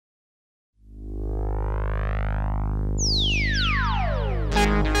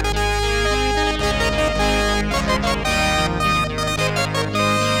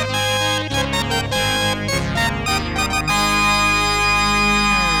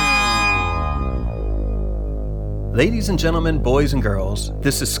Ladies and gentlemen, boys and girls,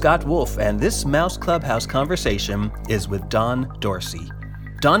 this is Scott Wolf, and this Mouse Clubhouse conversation is with Don Dorsey.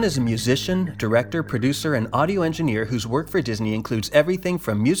 Don is a musician, director, producer, and audio engineer whose work for Disney includes everything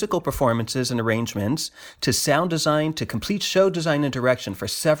from musical performances and arrangements to sound design to complete show design and direction for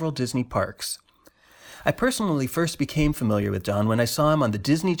several Disney parks. I personally first became familiar with Don when I saw him on the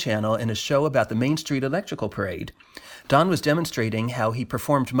Disney Channel in a show about the Main Street Electrical Parade. Don was demonstrating how he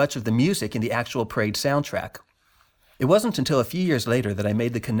performed much of the music in the actual parade soundtrack. It wasn't until a few years later that I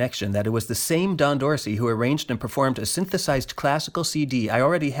made the connection that it was the same Don Dorsey who arranged and performed a synthesized classical CD I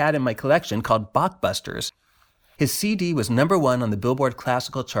already had in my collection called Bachbusters. His CD was #1 on the Billboard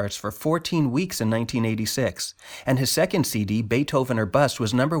classical charts for 14 weeks in 1986, and his second CD, Beethoven or Bust,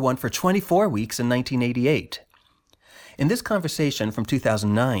 was #1 for 24 weeks in 1988. In this conversation from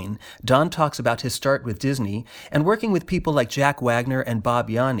 2009, Don talks about his start with Disney and working with people like Jack Wagner and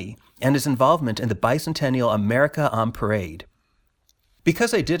Bob Yanni, and his involvement in the bicentennial America on Parade.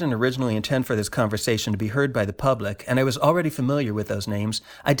 Because I didn't originally intend for this conversation to be heard by the public, and I was already familiar with those names,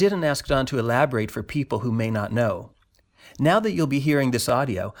 I didn't ask Don to elaborate for people who may not know. Now that you'll be hearing this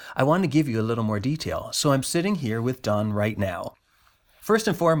audio, I want to give you a little more detail, so I'm sitting here with Don right now. First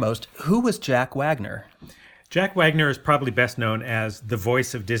and foremost, who was Jack Wagner? Jack Wagner is probably best known as the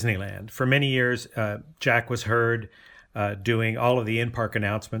voice of Disneyland. For many years, Jack was heard doing all of the in-park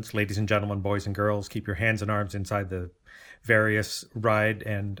announcements. Ladies and gentlemen, boys and girls, keep your hands and arms inside the various ride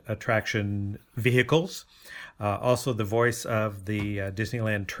and attraction vehicles. Also the voice of the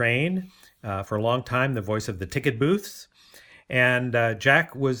Disneyland train. For a long time, the voice of the ticket booths. And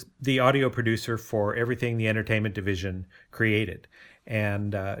Jack was the audio producer for everything the entertainment division created.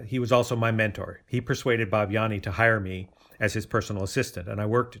 And he was also my mentor. He persuaded Bob Yanni to hire me as his personal assistant, and I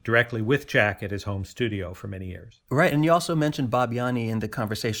worked directly with Jack at his home studio for many years. Right, and you also mentioned Bob Yanni in the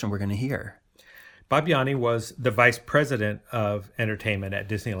conversation we're going to hear. Bob Yanni was the vice president of entertainment at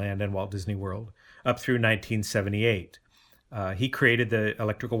Disneyland and Walt Disney World up through 1978. He created the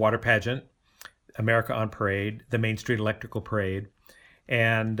electrical water pageant, America on Parade, the Main Street Electrical Parade,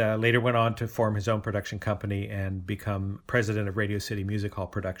 and later went on to form his own production company and become president of Radio City Music Hall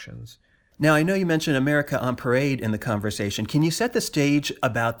Productions. Now, I know you mentioned America on Parade in the conversation. Can you set the stage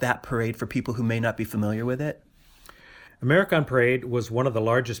about that parade for people who may not be familiar with it? America on Parade was one of the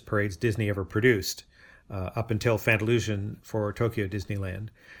largest parades Disney ever produced, up until Fantalusion for Tokyo Disneyland.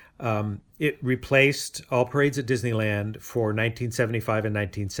 It replaced all parades at Disneyland for 1975 and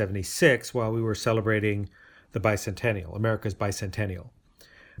 1976 while we were celebrating the bicentennial, America's bicentennial.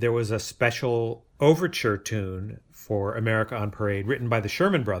 There was a special overture tune for America on Parade written by the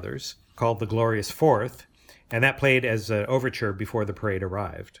Sherman Brothers called The Glorious Fourth, and that played as an overture before the parade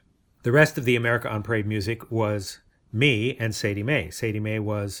arrived. The rest of the America on Parade music was me and Sadie Mae. Sadie Mae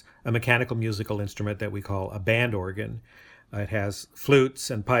was a mechanical musical instrument that we call a band organ. It has flutes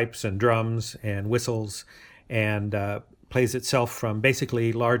and pipes and drums and whistles and plays itself from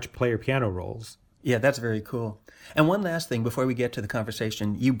basically large player piano rolls. Yeah, that's very cool. And one last thing before we get to the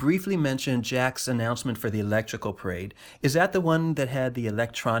conversation. You briefly mentioned Jack's announcement for the electrical parade. Is that the one that had the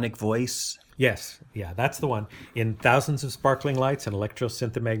electronic voice? Yes, yeah, that's the one. In thousands of sparkling lights and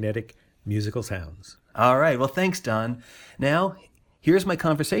electro-synthamagnetic musical sounds. All right, well, thanks, Don. Now, here's my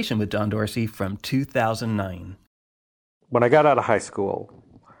conversation with Don Dorsey from 2009. When I got out of high school,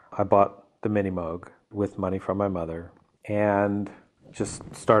 I bought the Minimoog with money from my mother and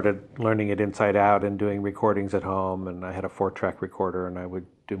just started learning it inside out and doing recordings at home. And I had a 4-track recorder, and I would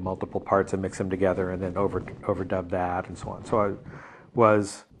do multiple parts and mix them together and then overdub that and so on. So I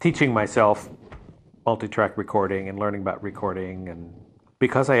was teaching myself multi-track recording and learning about recording. And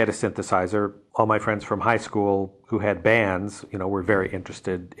because I had a synthesizer, all my friends from high school who had bands, were very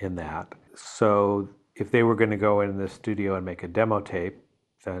interested in that. So if they were going to go in the studio and make a demo tape,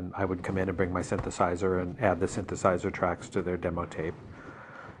 then I would come in and bring my synthesizer and add the synthesizer tracks to their demo tape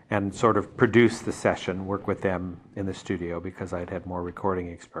and sort of produce the session, work with them in the studio because I'd had more recording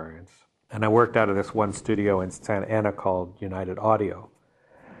experience. And I worked out of this one studio in Santa Ana called United Audio.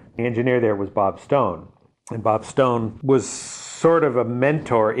 The engineer there was Bob Stone. And Bob Stone was sort of a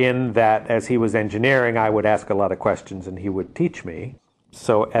mentor in that as he was engineering, I would ask a lot of questions and he would teach me.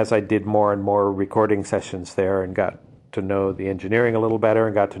 So as I did more and more recording sessions there and got to know the engineering a little better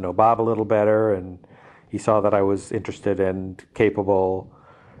and got to know Bob a little better, and he saw that I was interested and capable,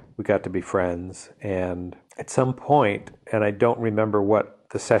 we got to be friends. And at some point, and I don't remember what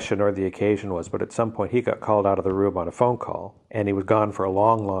the session or the occasion was, but at some point he got called out of the room on a phone call, and he was gone for a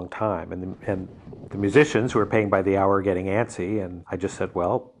long, long time. And the musicians who were paying by the hour were getting antsy, and I just said,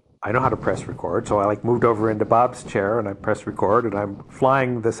 well, I know how to press record. So I moved over into Bob's chair and I pressed record and I'm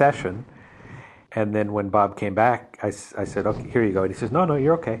flying the session. And then when Bob came back, I said, okay, here you go. And he says, no,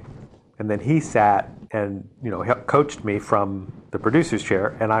 you're okay. And then he sat and, coached me from the producer's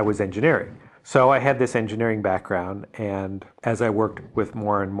chair, and I was engineering. So I had this engineering background, and as I worked with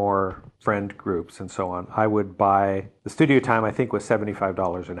more and more friend groups and so on, I would buy, the studio time I think was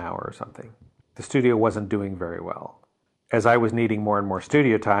 $75 an hour or something. The studio wasn't doing very well. As I was needing more and more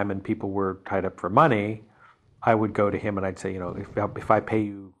studio time and people were tied up for money, I would go to him and I'd say, if I pay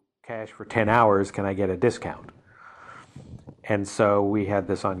you cash for 10 hours, can I get a discount? And so we had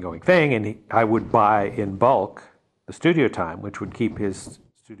this ongoing thing, and I would buy in bulk the studio time, which would keep his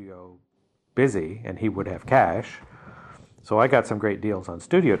studio busy, and he would have cash. So I got some great deals on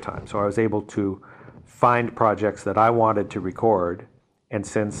studio time. So I was able to find projects that I wanted to record, and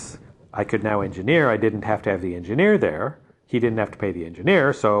since I could now engineer, I didn't have to have the engineer there. He didn't have to pay the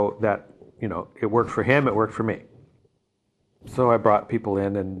engineer, so that, it worked for him, it worked for me. So I brought people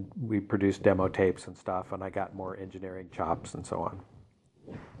in and we produced demo tapes and stuff, and I got more engineering chops and so on.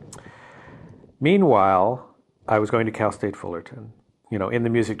 Meanwhile, I was going to Cal State Fullerton. In the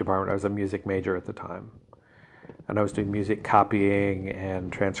music department, I was a music major at the time. And I was doing music copying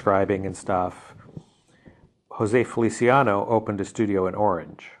and transcribing and stuff. Jose Feliciano opened a studio in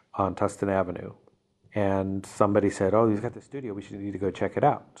Orange on Tustin Avenue. And somebody said, oh, he's got the studio, we need to go check it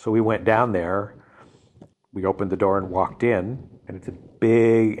out. So we went down there. We opened the door and walked in, and it's a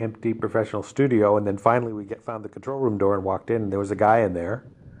big, empty professional studio. And then finally we found the control room door and walked in, and there was a guy in there.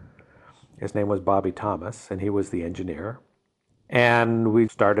 His name was Bobby Thomas, and he was the engineer. And we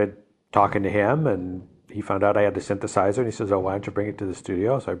started talking to him, and he found out I had the synthesizer, and he says, oh, why don't you bring it to the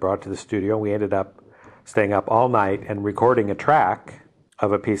studio? So I brought it to the studio. We ended up staying up all night and recording a track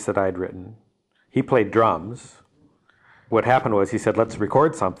of a piece that I had written. He played drums. What happened was he said, let's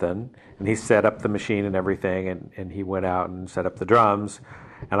record something. And he set up the machine and everything, and he went out and set up the drums.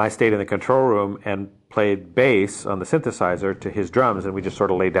 And I stayed in the control room and played bass on the synthesizer to his drums, and we just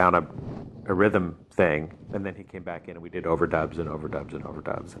sort of laid down a rhythm thing. And then he came back in and we did overdubs and overdubs and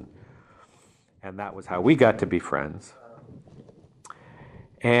overdubs. And that was how we got to be friends.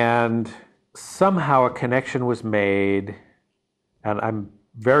 And somehow a connection was made, and I'm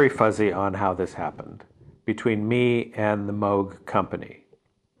very fuzzy on how this happened, between me and the Moog company.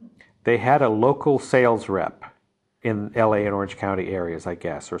 They had a local sales rep in LA and Orange County areas, I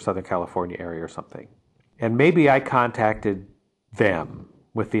guess, or Southern California area or something. And maybe I contacted them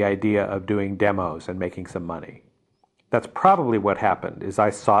with the idea of doing demos and making some money. That's probably what happened, is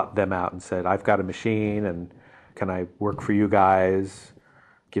I sought them out and said, I've got a machine, and can I work for you guys,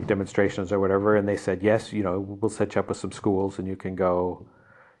 give demonstrations or whatever? And they said, yes, we'll set you up with some schools and you can go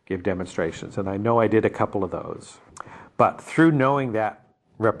give demonstrations. And I know I did a couple of those. But through knowing that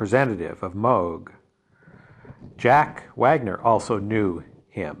representative of Moog, Jack Wagner also knew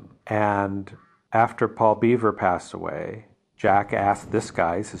him. And after Paul Beaver passed away, Jack asked this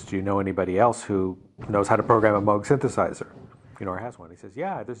guy, he says, do you know anybody else who knows how to program a Moog synthesizer? Or has one? He says,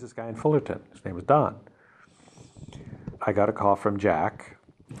 yeah, there's this guy in Fullerton. His name was Don. I got a call from Jack,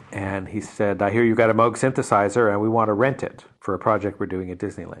 and he said, I hear you got a Moog synthesizer, and we want to rent it for a project we're doing at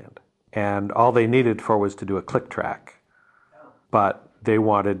Disneyland. And all they needed for was to do a click track. But they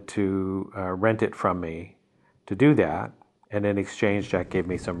wanted to rent it from me to do that. And in exchange, Jack gave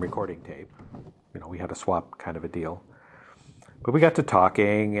me some recording tape. We had a swap kind of a deal. But we got to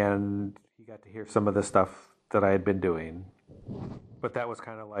talking, and he got to hear some of the stuff that I had been doing. But that was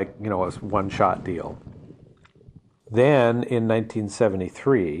kind of like, a one-shot deal. Then in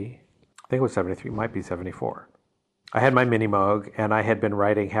 1973, I think it was 73, might be 74, I had my mini Moog, and I had been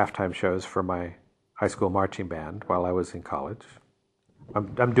writing halftime shows for my high school marching band while I was in college.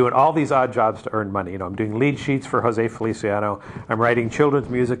 I'm doing all these odd jobs to earn money. I'm doing lead sheets for Jose Feliciano. I'm writing children's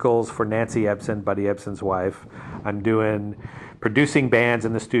musicals for Nancy Ebsen, Buddy Ebsen's wife. I'm producing bands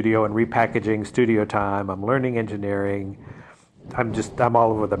in the studio and repackaging studio time. I'm learning engineering. I'm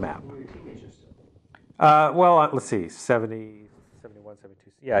all over the map. Let's see, 70, 71,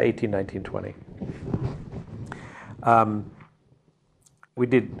 72, 18, 19, 20. We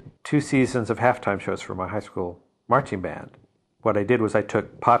did 2 seasons of halftime shows for my high school marching band. What I did was I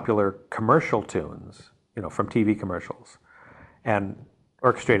took popular commercial tunes, from TV commercials, and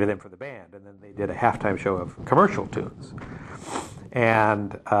orchestrated them for the band, and then they did a halftime show of commercial tunes.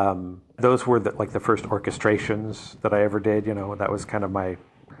 And those were the first orchestrations that I ever did. That was kind of my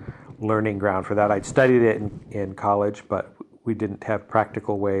learning ground for that. I'd studied it in college, but we didn't have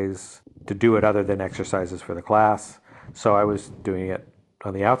practical ways to do it other than exercises for the class. So I was doing it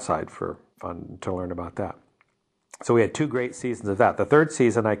on the outside for fun to learn about that. So we had 2 great seasons of that. The 3rd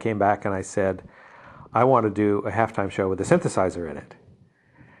season I came back and I said, I want to do a halftime show with a synthesizer in it.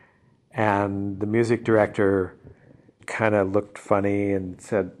 And the music director kind of looked funny and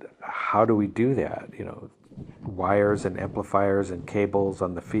said, how do we do that? You know, wires and amplifiers and cables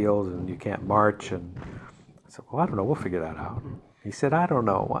on the field, and you can't march. And I said, well, I don't know, we'll figure that out. He said, I don't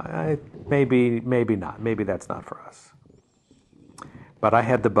know, maybe not, maybe that's not for us. But I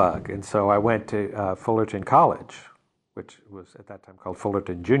had the bug, and so I went to Fullerton College, which was at that time called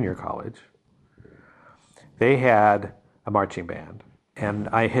Fullerton Junior College. They had a marching band, and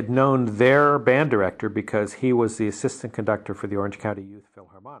I had known their band director because he was the assistant conductor for the Orange County Youth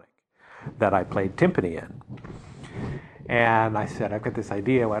Philharmonic that I played timpani in. And I said, I've got this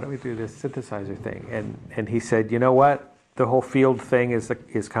idea, why don't we do this synthesizer thing? And he said, you know what, the whole field thing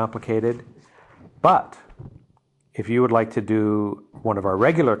is complicated, but if you would like to do one of our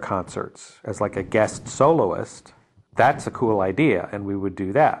regular concerts as like a guest soloist, that's a cool idea, and we would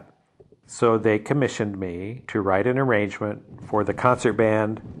do that. So they commissioned me to write an arrangement for the concert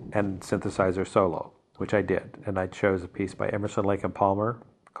band and synthesizer solo, which I did. And I chose a piece by Emerson, Lake and Palmer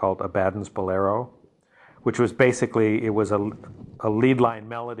called Abaddon's Bolero, which was basically, it was a lead line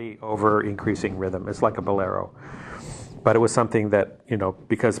melody over increasing rhythm. It's like a bolero. But it was something that, you know,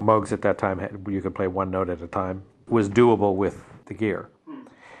 because Moogs at that time, you could play one note at a time, was doable with the gear.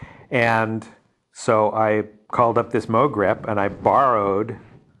 And so I called up this Moog rep and I borrowed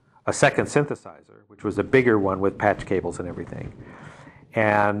a second synthesizer, which was a bigger one with patch cables and everything.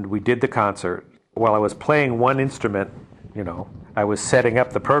 And we did the concert. While I was playing one instrument, you know, I was setting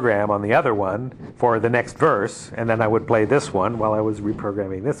up the program on the other one for the next verse, and then I would play this one while I was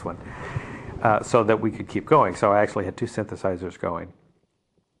reprogramming this one, so that we could keep going. So I actually had two synthesizers going.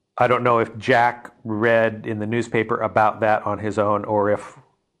 I don't know if Jack read in the newspaper about that on his own, or if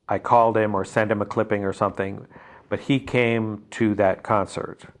I called him or sent him a clipping or something, but he came to that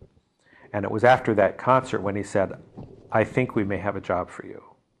concert. And it was after that concert when he said, I think we may have a job for you.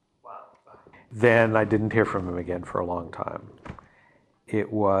 Wow. Then I didn't hear from him again for a long time.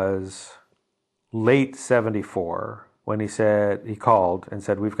 It was late 74 when he called and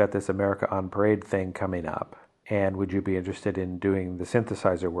said, we've got this America on Parade thing coming up, and would you be interested in doing the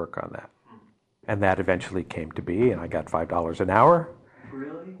synthesizer work on that? And that eventually came to be, and I got $5 an hour.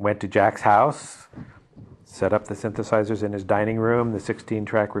 Really? Went to Jack's house, set up the synthesizers in his dining room. The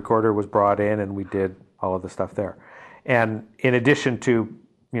 16-track recorder was brought in, and we did all of the stuff there. And in addition to,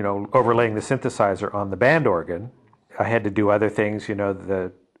 you know, overlaying the synthesizer on the band organ, I had to do other things. You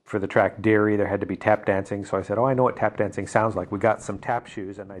know, for the track Deary, there had to be tap dancing. So I said, I know what tap dancing sounds like. We got some tap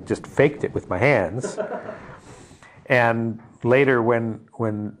shoes, and I just faked it with my hands. And later,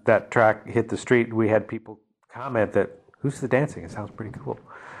 when that track hit the street, we had people comment that, who's the dancing? It sounds pretty cool.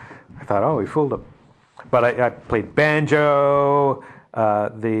 I thought, we fooled them. But I played banjo.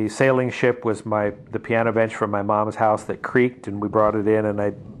 The sailing ship was the piano bench from my mom's house that creaked, and we brought it in, and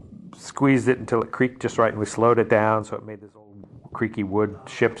I squeezed it until it creaked just right, and we slowed it down so it made this old creaky wood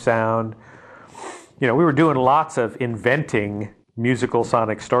ship sound. You know, we were doing lots of inventing musical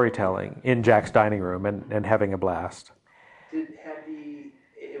sonic storytelling in Jack's dining room and having a blast.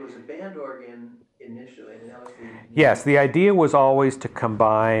 It was a band organ initially, and that was Yes, the idea was always to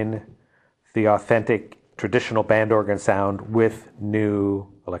combine the authentic traditional band organ sound with new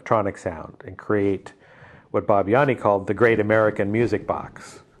electronic sound and create what Bob Yanni called the Great American Music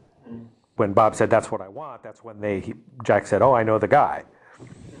Box. Mm-hmm. When Bob said, that's what I want, that's when Jack said, I know the guy.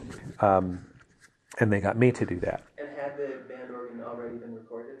 And they got me to do that. And had the band organ already been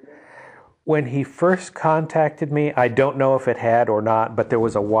recorded then? When he first contacted me, I don't know if it had or not, but there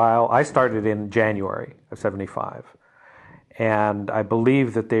was a while. I started in January of 75. And I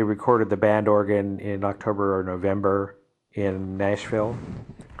believe that they recorded the band organ in October or November in Nashville.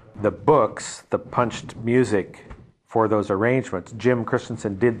 The books, the punched music for those arrangements, Jim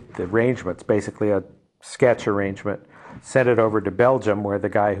Christensen did the arrangements, basically a sketch arrangement, sent it over to Belgium, where the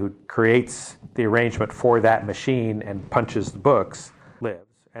guy who creates the arrangement for that machine and punches the books lives.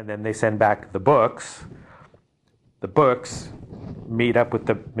 And then they send back the books. The books meet up with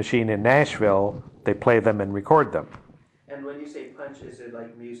the machine in Nashville. They play them and record them. And when you say punch, is it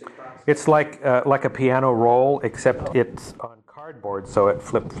like music box? It's like a piano roll, except it's on cardboard, so it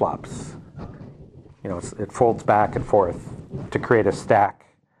flip-flops. Okay. You know, it folds back and forth to create a stack,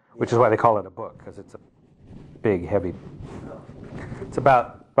 which is why they call it a book, because it's a big, heavy. It's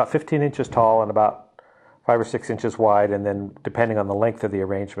about 15 inches tall and about 5 or 6 inches wide, and then depending on the length of the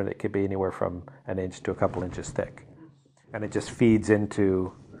arrangement, it could be anywhere from an inch to a couple inches thick. And it just feeds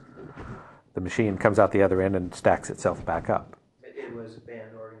into the machine, comes out the other end and stacks itself back up. It was a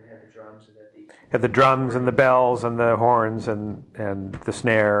band organ, had the drums and had the drums and the bells and the horns and the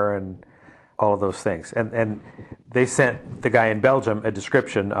snare and all of those things. And they sent the guy in Belgium a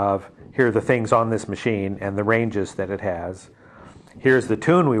description of here are the things on this machine and the ranges that it has. Here's the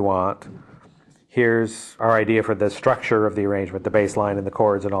tune we want. Here's our idea for the structure of the arrangement, the bass line and the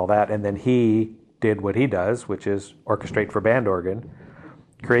chords and all that. And then he did what he does, which is orchestrate for band organ,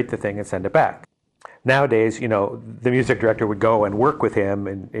 create the thing and send it back. Nowadays, the music director would go and work with him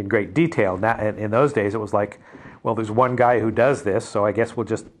in great detail. Now, in those days, it was like, well, there's one guy who does this, so I guess we'll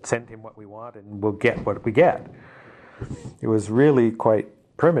just send him what we want and we'll get what we get. It was really quite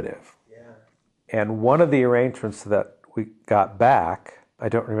primitive. Yeah. And one of the arrangements that we got back, I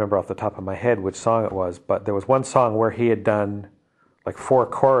don't remember off the top of my head which song it was, but there was one song where he had done like 4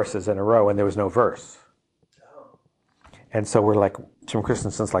 choruses in a row and there was no verse. Oh. And so we're like, Jim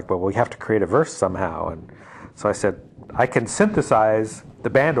Christensen's like, well, we have to create a verse somehow. And so I said, I can synthesize the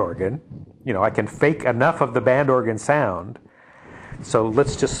band organ. I can fake enough of the band organ sound. So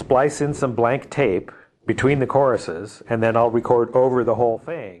let's just splice in some blank tape between the choruses, and then I'll record over the whole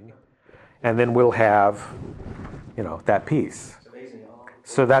thing, and then we'll have, that piece.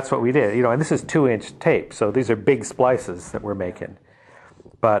 So that's what we did. And this is 2-inch tape, so these are big splices that we're making.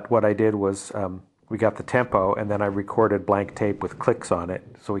 But what I did was we got the tempo, and then I recorded blank tape with clicks on it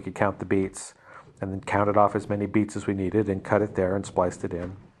so we could count the beats, and then counted off as many beats as we needed and cut it there and spliced it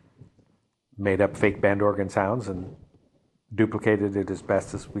in. Made up fake band organ sounds and duplicated it as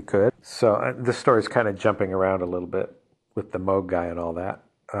best as we could. So this story's kind of jumping around a little bit with the Moog guy and all that.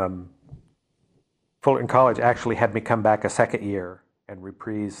 Fullerton College actually had me come back a second year and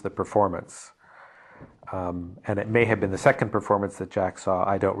reprise the performance. And it may have been the second performance that Jack saw,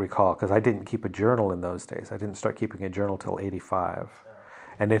 I don't recall, because I didn't keep a journal in those days. I didn't start keeping a journal till 85.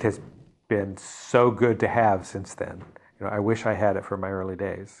 And it has been so good to have since then. I wish I had it for my early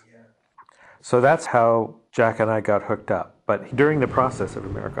days. So that's how Jack and I got hooked up. But during the process of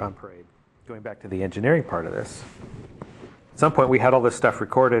America on Parade, going back to the engineering part of this, at some point we had all this stuff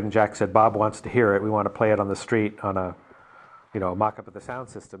recorded and Jack said, Bob wants to hear it. We want to play it on the street on a mock-up of the sound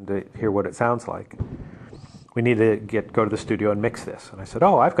system to hear what it sounds like. We need to go to the studio and mix this. And I said,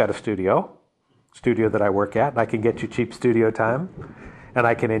 I've got a studio that I work at, and I can get you cheap studio time, and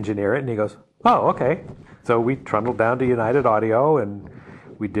I can engineer it. And he goes, okay. So we trundled down to United Audio, and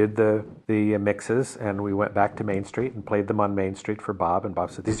we did the mixes, and we went back to Main Street and played them on Main Street for Bob, and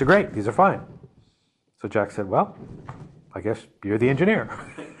Bob said, these are great, these are fine. So Jack said, well, I guess you're the engineer.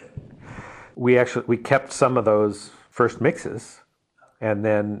 We kept some of those first mixes, and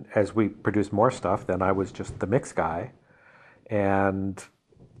then as we produced more stuff, then I was just the mix guy, and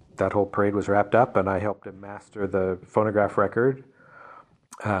that whole parade was wrapped up, and I helped him master the phonograph record.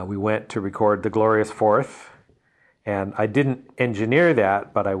 We went to record The Glorious Fourth, and I didn't engineer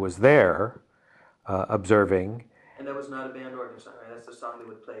that, but I was there observing. And that was not a band organ song, right? That's the song they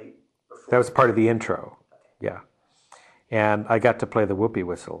would play before. That was part of the intro, yeah. And I got to play the whoopee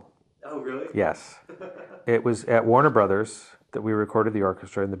whistle. Oh, really? Yes. It was at Warner Brothers that we recorded the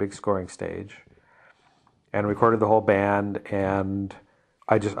orchestra in the big scoring stage, and recorded the whole band, and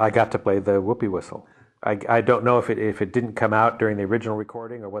I got to play the whoopee whistle. I don't know if it didn't come out during the original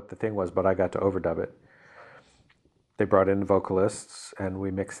recording or what the thing was, but I got to overdub it. They brought in vocalists, and we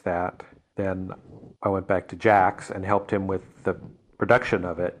mixed that. Then I went back to Jack's and helped him with the production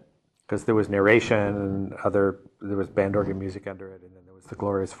of it, because there was narration and there was band organ music under it, and then there was the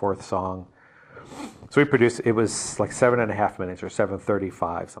Glorious Fourth song. So we produced, it was like 7.5 minutes or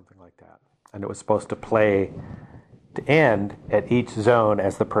 7:35, something like that. And it was supposed to play to end at each zone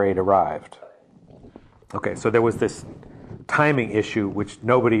as the parade arrived. Okay, so there was this timing issue which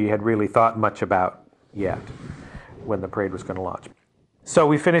nobody had really thought much about yet when the parade was going to launch. So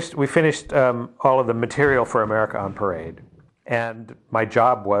we finished all of the material for America on Parade, and my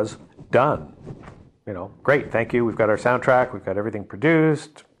job was done. Great, thank you. We've got our soundtrack, we've got everything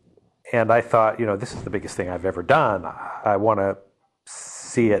produced, and I thought, this is the biggest thing I've ever done. I want to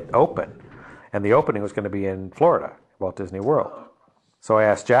see it open, and the opening was going to be in Florida, Walt Disney World. So I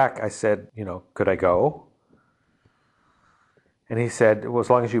asked Jack. I said, could I go? And he said, well, as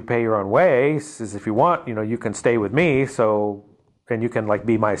long as you pay your own way, he says, if you want, you can stay with me. And you can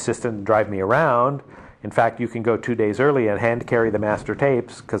be my assistant and drive me around. In fact, you can go 2 days early and hand carry the master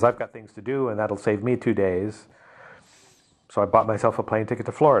tapes because I've got things to do, and that'll save me 2 days. So I bought myself a plane ticket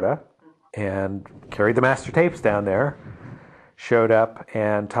to Florida and carried the master tapes down there. Showed up,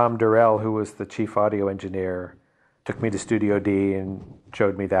 and Tom Durrell, who was the chief audio engineer, took me to Studio D and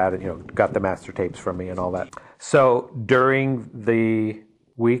showed me that, and got the master tapes from me and all that. So during the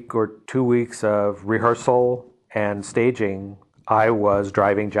week or 2 weeks of rehearsal and staging, I was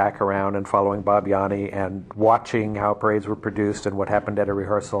driving Jack around and following Bob Yanni and watching how parades were produced and what happened at a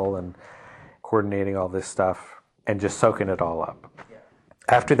rehearsal and coordinating all this stuff and just soaking it all up.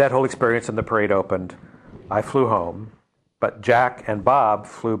 After that whole experience and the parade opened, I flew home, but Jack and Bob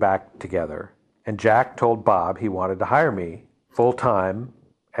flew back together. And Jack told Bob he wanted to hire me full-time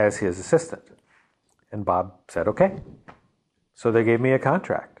as his assistant. And Bob said, okay. So they gave me a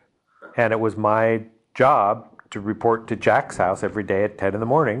contract. And it was my job to report to Jack's house every day at 10 in the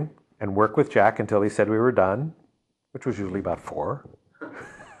morning and work with Jack until he said we were done, which was usually about 4.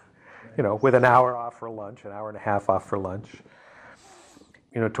 With an hour off for lunch, an hour and a half off for lunch.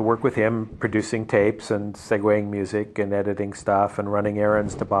 To work with him, producing tapes and segueing music and editing stuff and running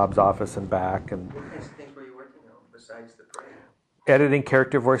errands to Bob's office and back. And what kinds of things were you working on besides the parade? Editing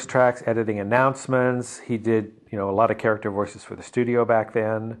character voice tracks, editing announcements. He did, a lot of character voices for the studio back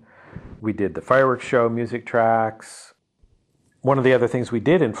then. We did the fireworks show music tracks. One of the other things we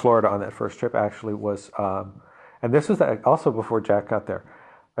did in Florida on that first trip actually was, and this was also before Jack got there.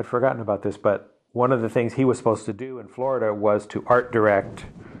 I'd forgotten about this, but one of the things he was supposed to do in Florida was to art direct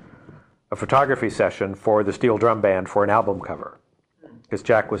a photography session for the Steel Drum Band for an album cover. Because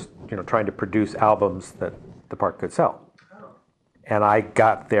Jack was, trying to produce albums that the park could sell. Oh. And I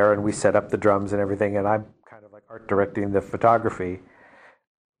got there and we set up the drums and everything, and I'm kind of like art directing the photography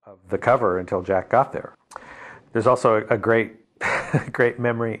of the cover until Jack got there. There's also a great great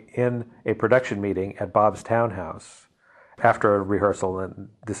memory in a production meeting at Bob's townhouse after a rehearsal, and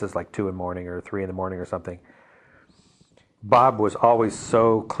this is like 2 in the morning or 3 in the morning or something. Bob was always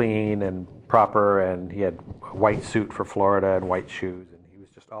so clean and proper, and he had a white suit for Florida and white shoes, and he was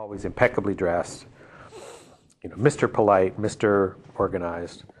just always impeccably dressed. Mr. Polite, Mr.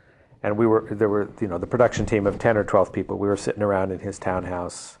 Organized. And there were the production team of 10 or 12 people. We were sitting around in his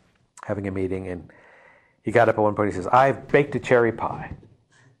townhouse having a meeting, and he got up at one point, he says, "I've baked a cherry pie."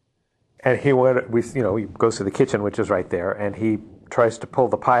 And he goes to the kitchen, which is right there, and he tries to pull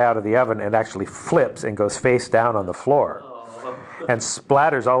the pie out of the oven and actually flips and goes face down on the floor and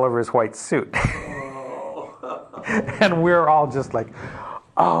splatters all over his white suit. And we're all just like,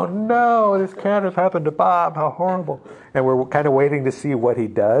 oh no, this can't have happened to Bob, how horrible. And we're kind of waiting to see what he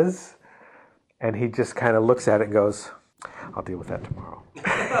does. And he just kind of looks at it and goes, "I'll deal with that tomorrow."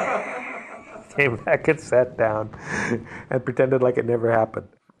 Came back and sat down and pretended like it never happened.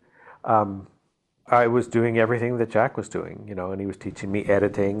 I was doing everything that Jack was doing, and he was teaching me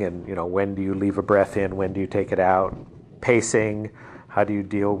editing and, when do you leave a breath in, when do you take it out, pacing, how do you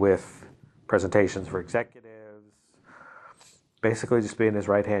deal with presentations for executives, basically just being his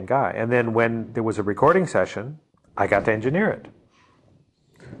right-hand guy. And then when there was a recording session, I got to engineer it.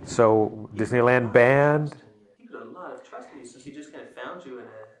 So Disneyland Band. He put a lot of trust in you since he just kind of found you in a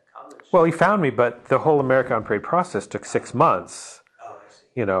college. Well, he found me, but the whole America on Parade process took 6 months.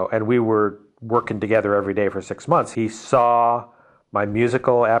 And we were working together every day for 6 months. He saw my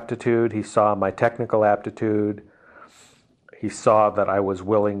musical aptitude. He saw my technical aptitude. He saw that I was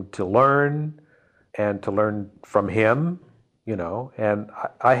willing to learn and to learn from him, And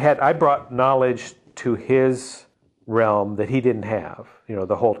I brought knowledge to his realm that he didn't have.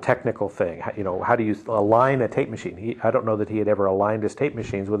 The whole technical thing. How do you align a tape machine? I don't know that he had ever aligned his tape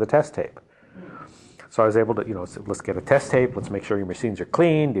machines with a test tape. So I was able to, let's get a test tape. Let's make sure your machines are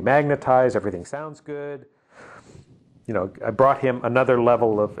clean, demagnetized, everything sounds good. I brought him another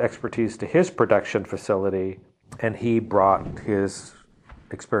level of expertise to his production facility, and he brought his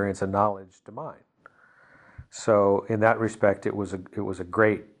experience and knowledge to mine. So in that respect, it was a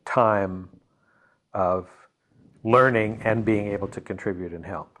great time of learning and being able to contribute and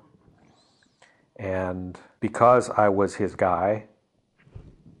help. And because I was his guy,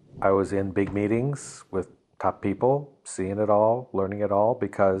 I was in big meetings with top people, seeing it all, learning it all,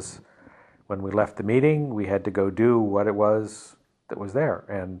 because when we left the meeting, we had to go do what it was that was there.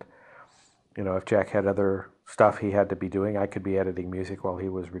 And, if Jack had other stuff he had to be doing, I could be editing music while he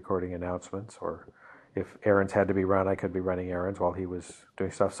was recording announcements, or if errands had to be run, I could be running errands while he was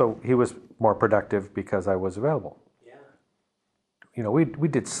doing stuff. So he was more productive because I was available. Yeah. We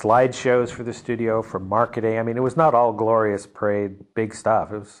did slideshows for the studio, for marketing. I mean, it was not all glorious parade, big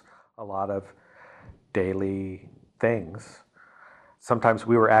stuff. It was a lot of daily things. Sometimes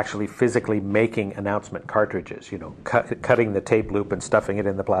we were actually physically making announcement cartridges, cutting the tape loop and stuffing it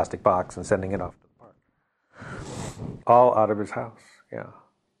in the plastic box and sending it off to the park. All out of his house, yeah.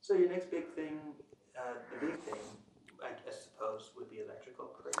 So your next big thing, the big thing, I suppose, would be electrical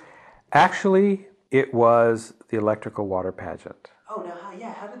parade? Actually, it was the electrical water pageant. Oh,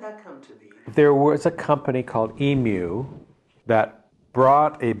 now, how did that come to be? There was a company called EMU that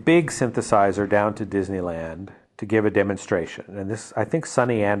brought a big synthesizer down to Disneyland to give a demonstration. And this, I think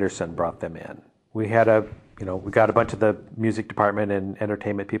Sonny Anderson brought them in. We had we got a bunch of the music department and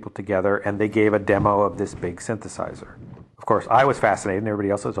entertainment people together, and they gave a demo of this big synthesizer. Of course, I was fascinated, and everybody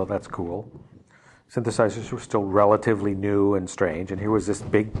else was, oh, that's cool. Synthesizers were still relatively new and strange, and here was this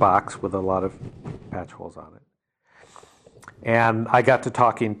big box with a lot of patch holes on it. And I got to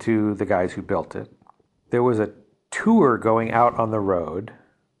talking to the guys who built it. There was a tour going out on the road,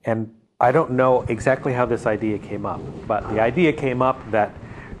 and I don't know exactly how this idea came up, but the idea came up that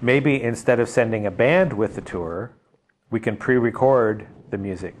maybe instead of sending a band with the tour, we can pre-record the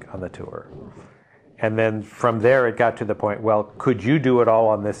music on the tour. And then from there it got to the point, well, could you do it all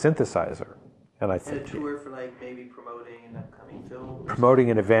on this synthesizer? And I And said, a tour for like maybe promoting an upcoming film? promoting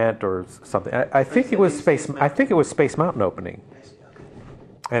an event or something. I think it was Space Mountain opening. I see, okay.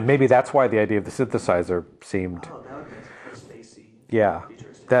 And maybe that's why the idea of the synthesizer seemed, Oh, that would make sense. Spacey. yeah,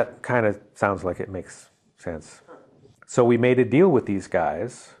 Futuristic. that kind of sounds like it makes sense. So we made a deal with these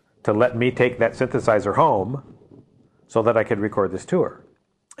guys to let me take that synthesizer home so that I could record this tour.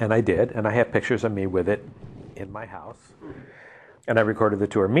 And I did, and I have pictures of me with it in my house. And I recorded the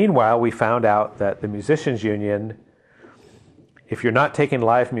tour. Meanwhile, we found out that the Musicians Union, if you're not taking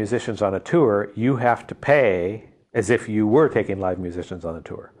live musicians on a tour, you have to pay as if you were taking live musicians on a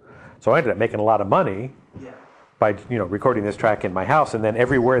tour. So I ended up making a lot of money Yeah. by recording this track in my house, and then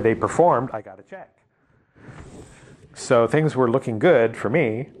everywhere they performed, I got a check. So things were looking good for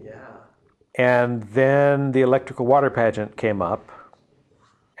me. Yeah. And then the electrical water pageant came up,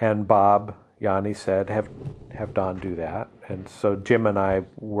 and Bob Yanni said, have Don do that. And so Jim and I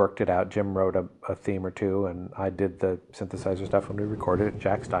worked it out. Jim wrote a theme or two, and I did the synthesizer stuff, and we recorded it in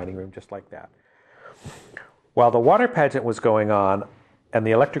Jack's dining room just like that. While the water pageant was going on and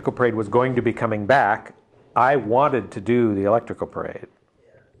the electrical parade was going to be coming back, I wanted to do the electrical parade.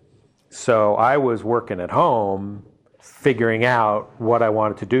 So I was working at home figuring out what I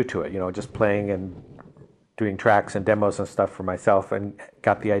wanted to do to it, just playing and doing tracks and demos and stuff for myself, and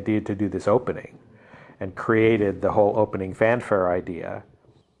got the idea to do this opening and created the whole opening fanfare idea,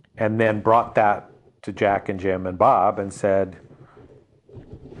 and then brought that to Jack and Jim and Bob and said,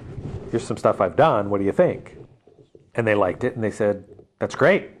 here's some stuff I've done, what do you think? And they liked it, and they said, that's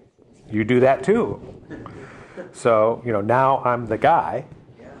great, you do that too. So, now I'm the guy,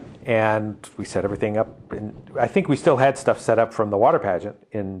 and we set everything up, and I think we still had stuff set up from the water pageant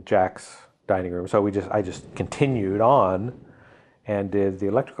in Jack's dining room, so I just continued on and did the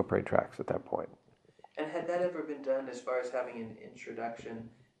electrical parade tracks at that point. And had that ever been done as far as having an introduction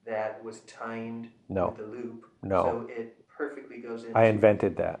that was timed No. with the loop? No. So it perfectly goes into... I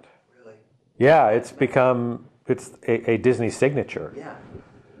invented that. Really? Yeah, it's a Disney signature. Yeah.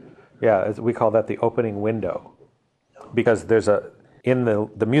 Yeah, we call that the opening window, because there's in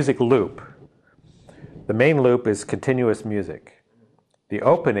the music loop, the main loop is continuous music. The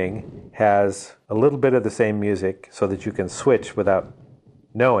opening has a little bit of the same music so that you can switch without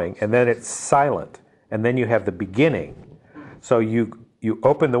knowing, and then it's silent, and then you have the beginning. So you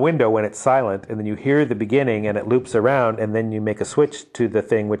open the window when it's silent, and then you hear the beginning, and it loops around, and then you make a switch to the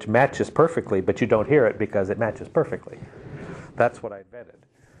thing which matches perfectly, but you don't hear it because it matches perfectly. That's what I invented.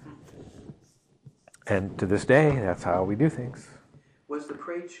 And to this day, that's how we do things. Was the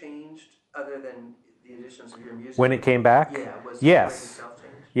parade changed other than the additions of your music? When it came back? Yeah. Was Yes. the parade itself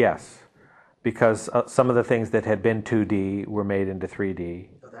changed? Yes, because some of the things that had been 2D were made into 3D.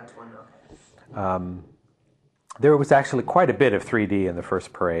 Oh, that's one, okay. There was actually quite a bit of 3D in the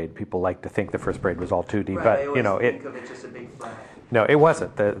first parade. People like to think the first parade was all 2D, Right, but I always think of it just a big flag. No, it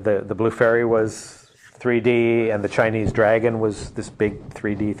wasn't. The Blue Fairy was 3D, and the Chinese Dragon was this big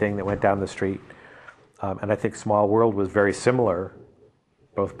 3D thing that went down the street. And I think Small World was very similar,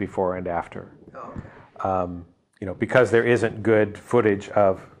 both before and after. Oh, okay. Because there isn't good footage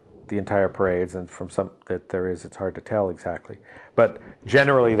of the entire parades, and from some that there is, it's hard to tell exactly. But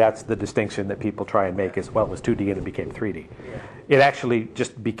generally, that's the distinction that people try and make is, well, it was 2D and it became 3D. Yeah. It actually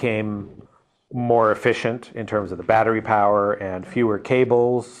just became more efficient in terms of the battery power and fewer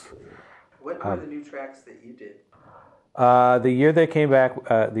cables. What were the new tracks that you did? The year they came back,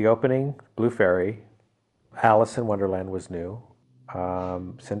 the opening, Blue Fairy, Alice in Wonderland was new.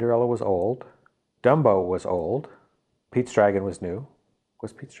 Cinderella was old. Dumbo was old. Pete's Dragon was new.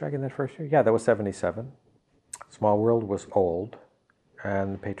 Was Pete's Dragon that first year? Yeah, that was 77. Small World was old.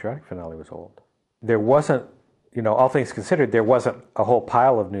 And the Patriotic Finale was old. There wasn't, all things considered, there wasn't a whole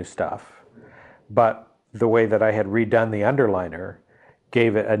pile of new stuff. But the way that I had redone the underliner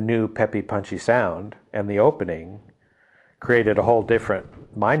gave it a new peppy, punchy sound. And the opening created a whole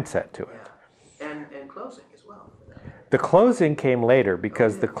different mindset to it. Yeah. And closing as well. The closing came later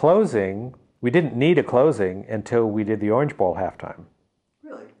because the closing, we didn't need a closing until we did the Orange Bowl halftime.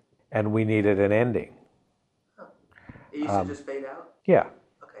 Really? And we needed an ending. Huh. It used to just fade out? Yeah.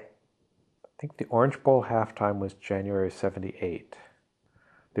 Okay. think the Orange Bowl halftime was January 78.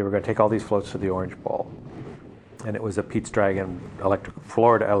 They were going to take all these floats to the Orange Bowl. And it was a Pete's Dragon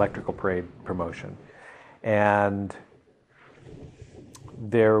Florida Electrical Parade promotion. And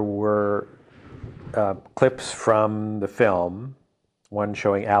there were clips from the film, one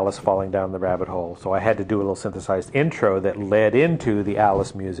showing Alice falling down the rabbit hole. So I had to do a little synthesized intro that led into the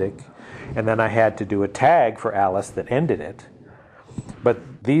Alice music. And then I had to do a tag for Alice that ended it.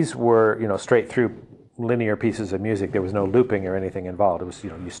 But these were, straight through linear pieces of music. There was no looping or anything involved. It was,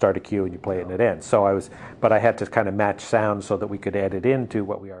 you start a cue and you play it and it ends. But I had to kind of match sound so that we could add it into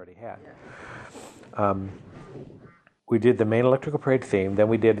what we already had. We did the main Electrical Parade theme, then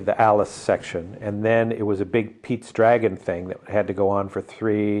we did the Alice section, and then it was a big Pete's Dragon thing that had to go on for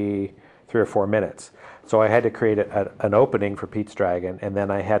three or 4 minutes. So I had to create an opening for Pete's Dragon, and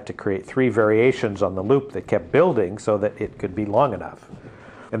then I had to create 3 variations on the loop that kept building so that it could be long enough.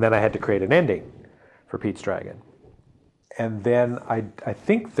 And then I had to create an ending for Pete's Dragon. And then I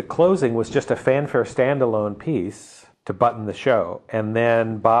think the closing was just a fanfare standalone piece to button the show. And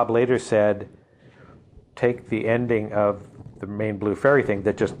then Bob later said, take the ending of the main Blue Fairy thing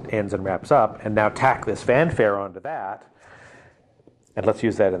that just ends and wraps up, and now tack this fanfare onto that, and let's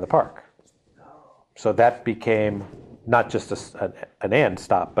use that in the park. So that became not just an end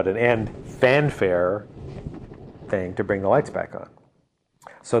stop, but an end fanfare thing to bring the lights back on.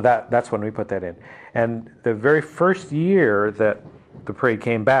 So that's when we put that in. And the very first year that the parade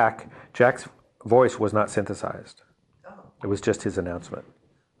came back, Jack's voice was not synthesized. Oh. It was just his announcement.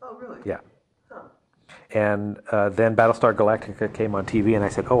 Oh, really? Yeah. Huh. And then Battlestar Galactica came on TV, and I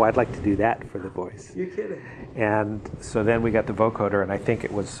said, I'd like to do that for the voice. You're kidding. And so then we got the vocoder, and I think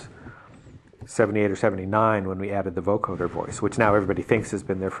it was 78 or 79 when we added the vocoder voice, which now everybody thinks has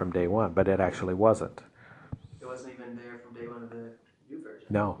been there from day one, but it actually wasn't. It wasn't even there from day one of the new version?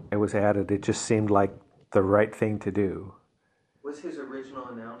 No, it was added. It just seemed like the right thing to do. Was his original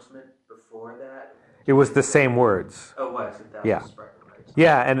announcement before that? It was the same words. Oh, was it? That Yeah. was right.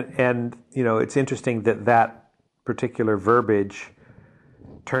 Yeah, and it's interesting that particular verbiage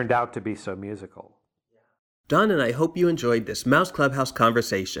turned out to be so musical. Don and I hope you enjoyed this Mouse Clubhouse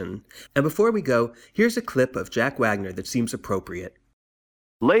conversation. And before we go, here's a clip of Jack Wagner that seems appropriate.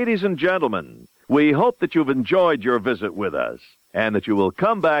 Ladies and gentlemen, we hope that you've enjoyed your visit with us and that you will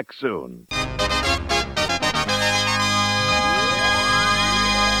come back soon.